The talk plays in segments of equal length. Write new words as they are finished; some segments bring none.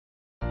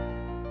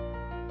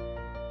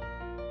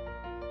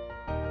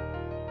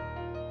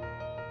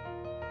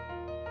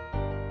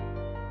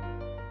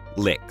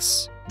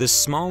World-Lix, the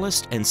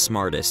smallest and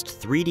smartest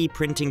 3D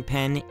printing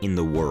pen in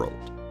the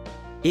world.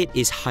 It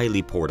is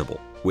highly portable,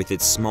 with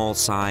its small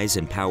size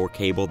and power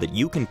cable that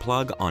you can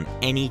plug on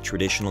any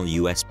traditional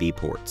USB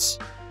ports.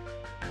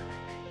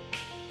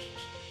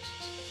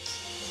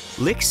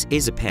 Lix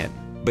is a pen,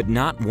 but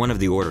not one of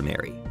the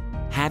ordinary.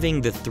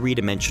 Having the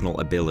three-dimensional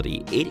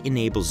ability, it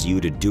enables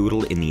you to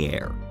doodle in the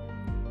air.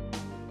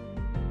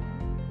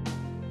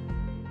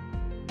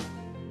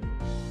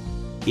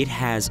 It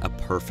has a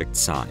perfect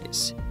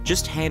size.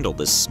 Just handle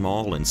this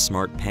small and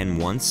smart pen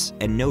once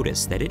and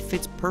notice that it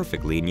fits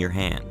perfectly in your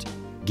hand,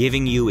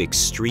 giving you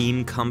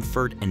extreme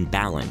comfort and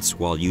balance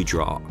while you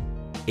draw.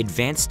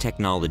 Advanced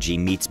technology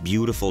meets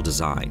beautiful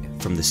design,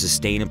 from the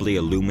sustainably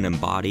aluminum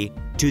body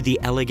to the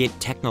elegant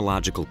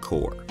technological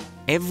core.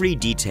 Every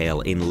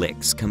detail in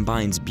Lix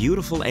combines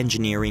beautiful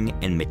engineering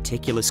and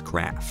meticulous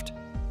craft.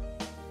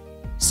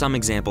 Some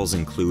examples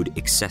include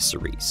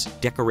accessories,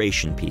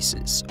 decoration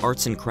pieces,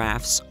 arts and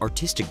crafts,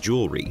 artistic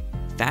jewelry,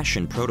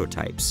 fashion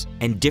prototypes,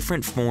 and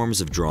different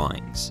forms of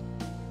drawings.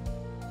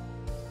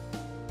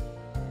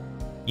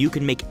 You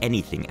can make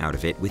anything out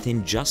of it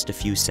within just a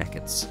few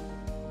seconds.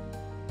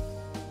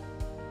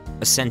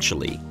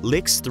 Essentially,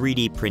 Lix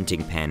 3D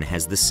printing pen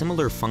has the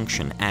similar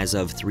function as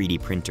of 3D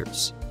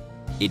printers.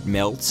 It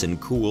melts and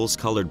cools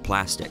colored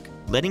plastic,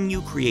 letting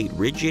you create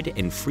rigid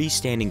and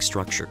freestanding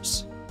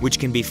structures, which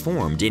can be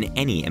formed in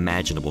any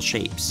imaginable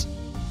shapes.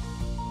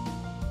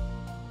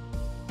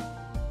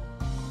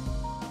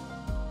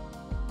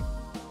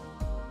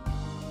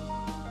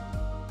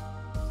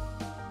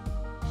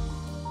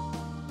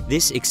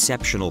 This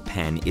exceptional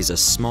pen is a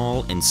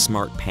small and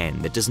smart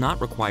pen that does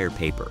not require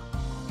paper.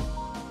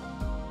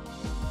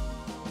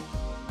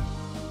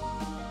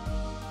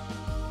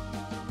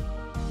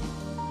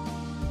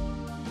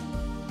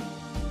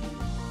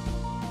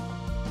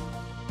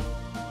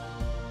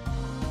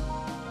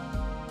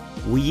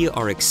 We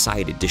are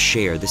excited to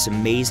share this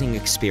amazing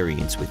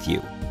experience with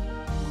you.